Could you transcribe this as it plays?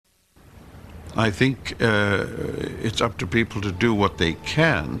I think it's up to people to do what they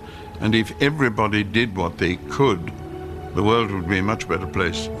can, and if everybody did what they could, the world would be a much better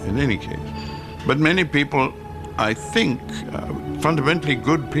place in any case. But many people, I think, fundamentally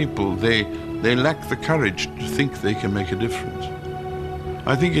good people, they lack the courage to think they can make a difference.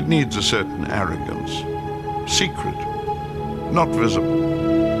 I think it needs a certain arrogance, secret, not visible.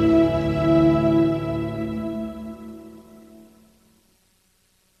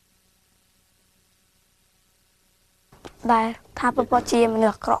 Đại tha bố chia mình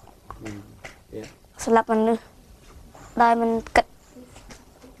được cọ, sập mình nữa, đại mình cật,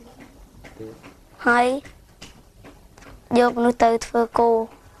 hay, vô mình tới phơi cô,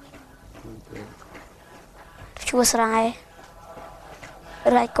 chua sài,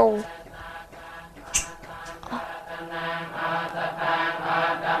 rai cô.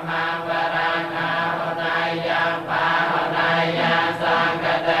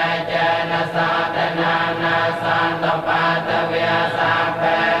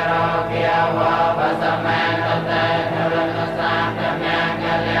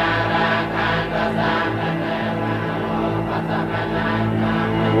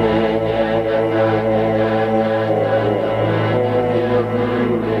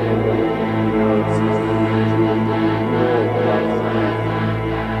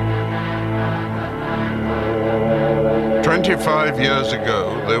 "25 years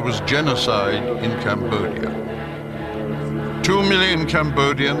ago, there was genocide in Cambodia. 2 million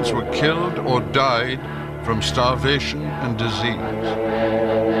Cambodians were killed or died from starvation and disease.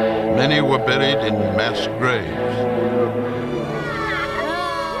 Many were buried in mass graves.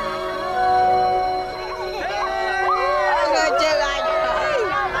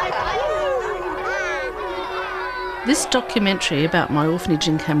 This documentary about my orphanage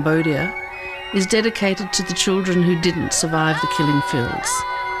in Cambodia is dedicated to the children who didn't survive the killing fields.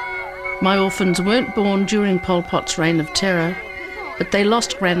 My orphans weren't born during Pol Pot's reign of terror, but they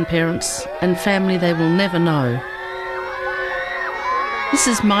lost grandparents and family they will never know. This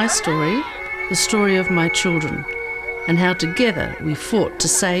is my story, the story of my children, and how together we fought to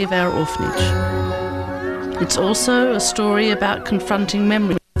save our orphanage. It's also a story about confronting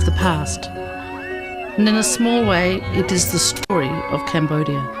memories of the past. And in a small way, it is the story of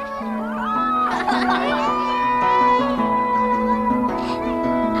Cambodia.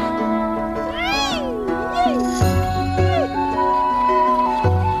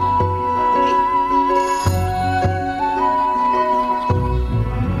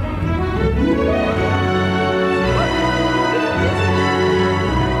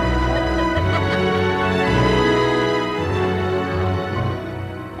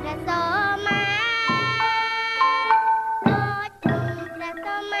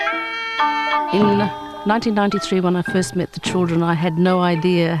 In 1993, when I first met the children, I had no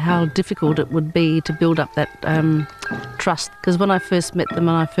idea how difficult it would be to build up that trust. Because when I first met them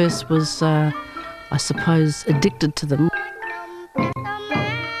and I first was, I suppose, addicted to them,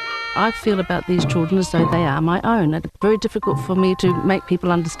 I feel about these children as though they are my own. It's very difficult for me to make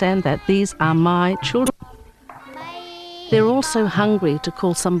people understand that these are my children. They're all so hungry to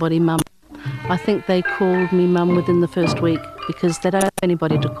call somebody mum. I think they called me mum within the first week because they don't have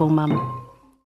anybody to call mum.